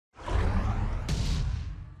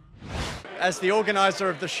as the organizer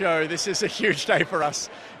of the show, this is a huge day for us.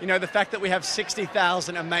 You know, the fact that we have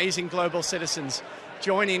 60,000 amazing global citizens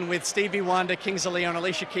joining with Stevie Wonder, Kings of Leon,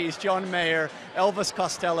 Alicia Keys, John Mayer, Elvis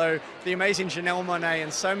Costello, the amazing Janelle Monáe,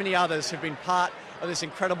 and so many others who've been part of this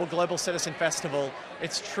incredible Global Citizen Festival.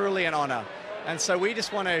 It's truly an honor. And so we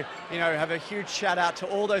just want to, have a huge shout out to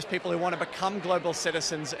all those people who want to become global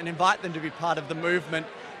citizens and invite them to be part of the movement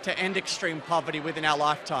to end extreme poverty within our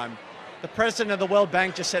lifetime. The president of the World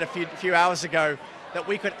Bank just said a few hours ago that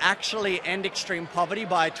we could actually end extreme poverty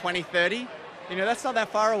by 2030. That's not that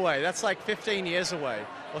far away. That's like 15 years away,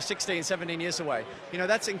 or 16, 17 years away.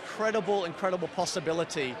 That's incredible, incredible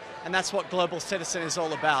possibility, and that's what Global Citizen is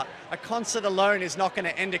all about. A concert alone is not going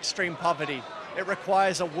to end extreme poverty. It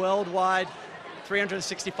requires a worldwide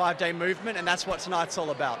 365-day movement, and that's what tonight's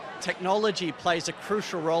all about. Technology plays a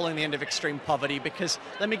crucial role in the end of extreme poverty because,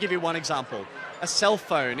 let me give you one example. A cell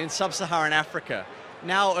phone in sub-Saharan Africa.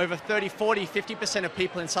 Now over 30, 40, 50% of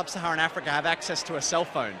people in sub-Saharan Africa have access to a cell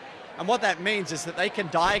phone. And what that means is that they can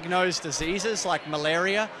diagnose diseases like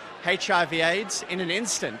malaria, HIV/AIDS in an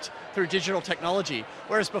instant through digital technology.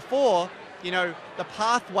 Whereas before, the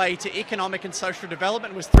pathway to economic and social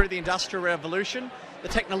development was through the Industrial Revolution. The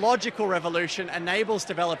technological revolution enables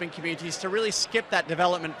developing communities to really skip that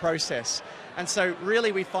development process. And so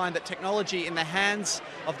really we find that technology in the hands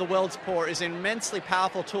of the world's poor is an immensely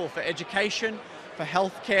powerful tool for education, for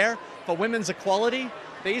healthcare, for women's equality.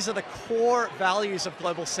 These are the core values of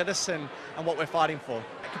Global Citizen and what we're fighting for.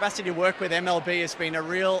 The capacity to work with MLB has been a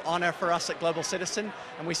real honor for us at Global Citizen,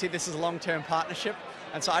 and we see this as a long-term partnership.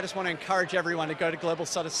 And so I just want to encourage everyone to go to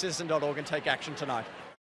globalcitizen.org and take action tonight.